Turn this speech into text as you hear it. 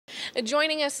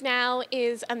Joining us now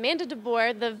is Amanda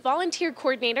DeBoer, the volunteer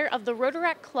coordinator of the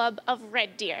Rotaract Club of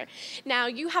Red Deer. Now,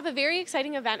 you have a very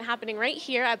exciting event happening right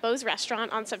here at Beau's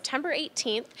Restaurant on September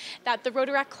 18th that the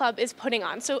Rotaract Club is putting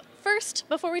on. So first,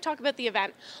 before we talk about the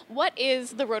event, what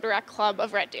is the Rotaract Club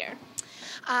of Red Deer?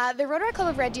 The Rotaract Club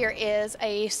of Red Deer is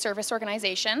a service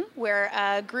organization. We're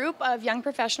a group of young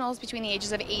professionals between the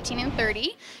ages of 18 and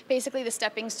 30, basically the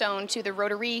stepping stone to the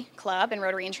Rotary Club and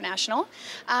Rotary International.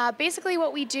 Basically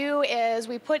what we do is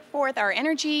we put forth our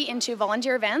energy into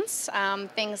volunteer events,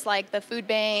 things like the food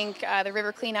bank, the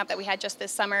river cleanup that we had just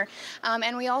this summer,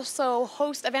 and we also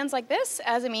host events like this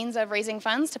as a means of raising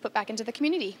funds to put back into the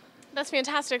community. That's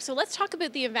fantastic. So let's talk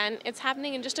about the event. It's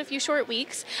happening in just a few short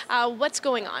weeks. What's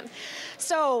going on?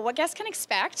 So what guests can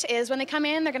expect is when they come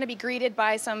in, they're going to be greeted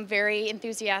by some very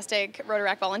enthusiastic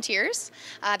Rotaract volunteers.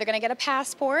 They're going to get a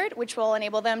passport, which will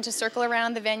enable them to circle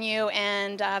around the venue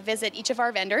and visit each of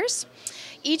our vendors.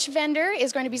 Each vendor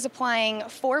is going to be supplying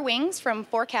 4 wings from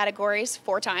 4 categories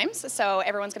 4 times. So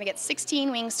everyone's going to get 16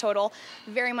 wings total,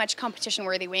 very much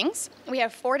competition-worthy wings. We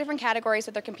have 4 different categories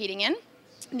that they're competing in.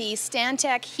 The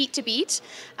Stantec Heat to Beat,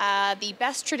 the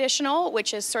Best Traditional,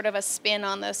 which is sort of a spin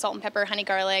on the salt and pepper honey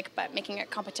garlic, but making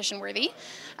it competition worthy.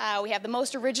 We have the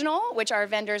Most Original, which our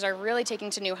vendors are really taking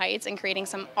to new heights and creating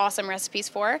some awesome recipes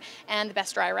for, and the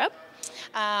Best Dry Rub.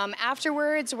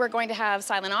 Afterwards, we're going to have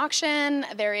silent auction.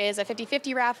 There is a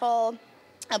 50-50 raffle,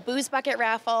 a booze bucket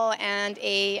raffle, and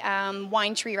a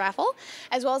wine tree raffle,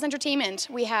 as well as entertainment.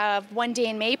 We have One Day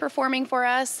in May performing for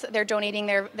us. They're donating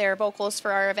their vocals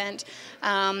for our event.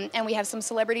 And we have some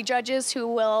celebrity judges who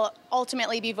will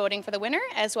ultimately be voting for the winner,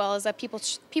 as well as a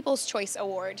People's Choice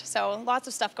Award. So lots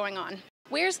of stuff going on.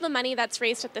 Where's the money that's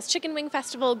raised at this Chicken Wing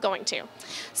Festival going to?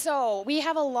 So we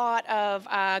have a lot of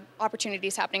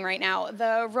opportunities happening right now.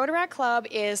 The Rotaract Club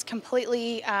is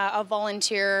completely a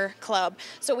volunteer club,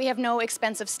 so we have no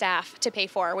expensive staff to pay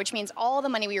for, which means all the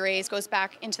money we raise goes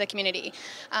back into the community.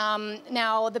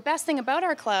 Now, the best thing about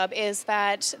our club is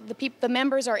that the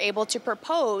members are able to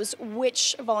propose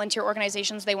which volunteer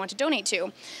organizations they want to donate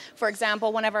to. For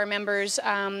example, one of our members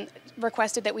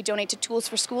requested that we donate to Tools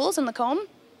for Schools in Lacombe,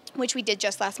 which we did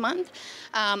just last month.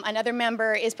 Another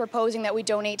member is proposing that we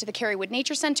donate to the Kerrywood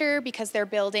Nature Center because they're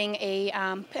building a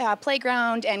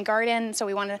playground and garden, so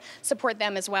we want to support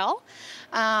them as well.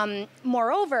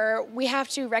 Moreover, we have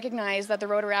to recognize that the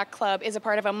Rotaract Club is a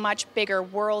part of a much bigger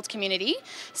world community,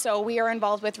 so we are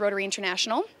involved with Rotary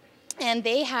International. And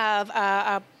they have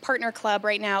a partner club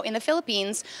right now in the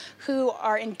Philippines who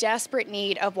are in desperate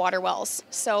need of water wells.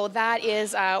 So that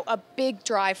is a big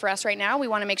drive for us right now. We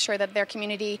want to make sure that their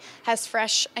community has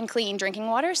fresh and clean drinking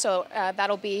water. So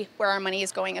that'll be where our money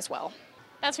is going as well.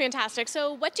 That's fantastic.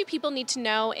 So what do people need to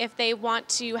know if they want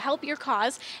to help your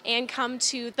cause and come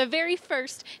to the very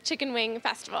first Chicken Wing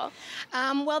Festival?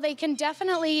 Well, they can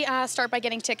definitely start by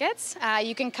getting tickets.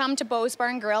 You can come to Beau's Bar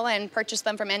and Grill and purchase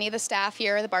them from any of the staff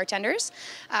here, the bartenders.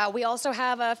 We also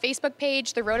have a Facebook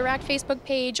page, the Rotaract Facebook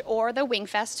page, or the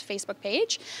Wingfest Facebook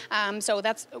page. So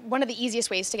that's one of the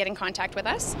easiest ways to get in contact with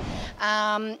us.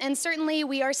 And certainly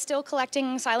we are still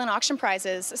collecting silent auction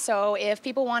prizes. So if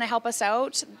people want to help us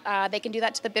out, they can do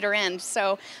that to the bitter end.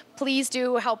 So please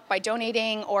do help by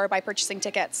donating or by purchasing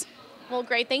tickets. Well,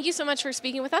 great. Thank you so much for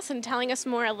speaking with us and telling us a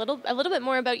little bit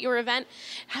more about your event.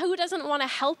 Who doesn't want to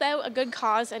help out a good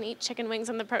cause and eat chicken wings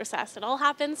in the process? It all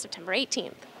happens September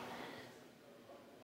 18th.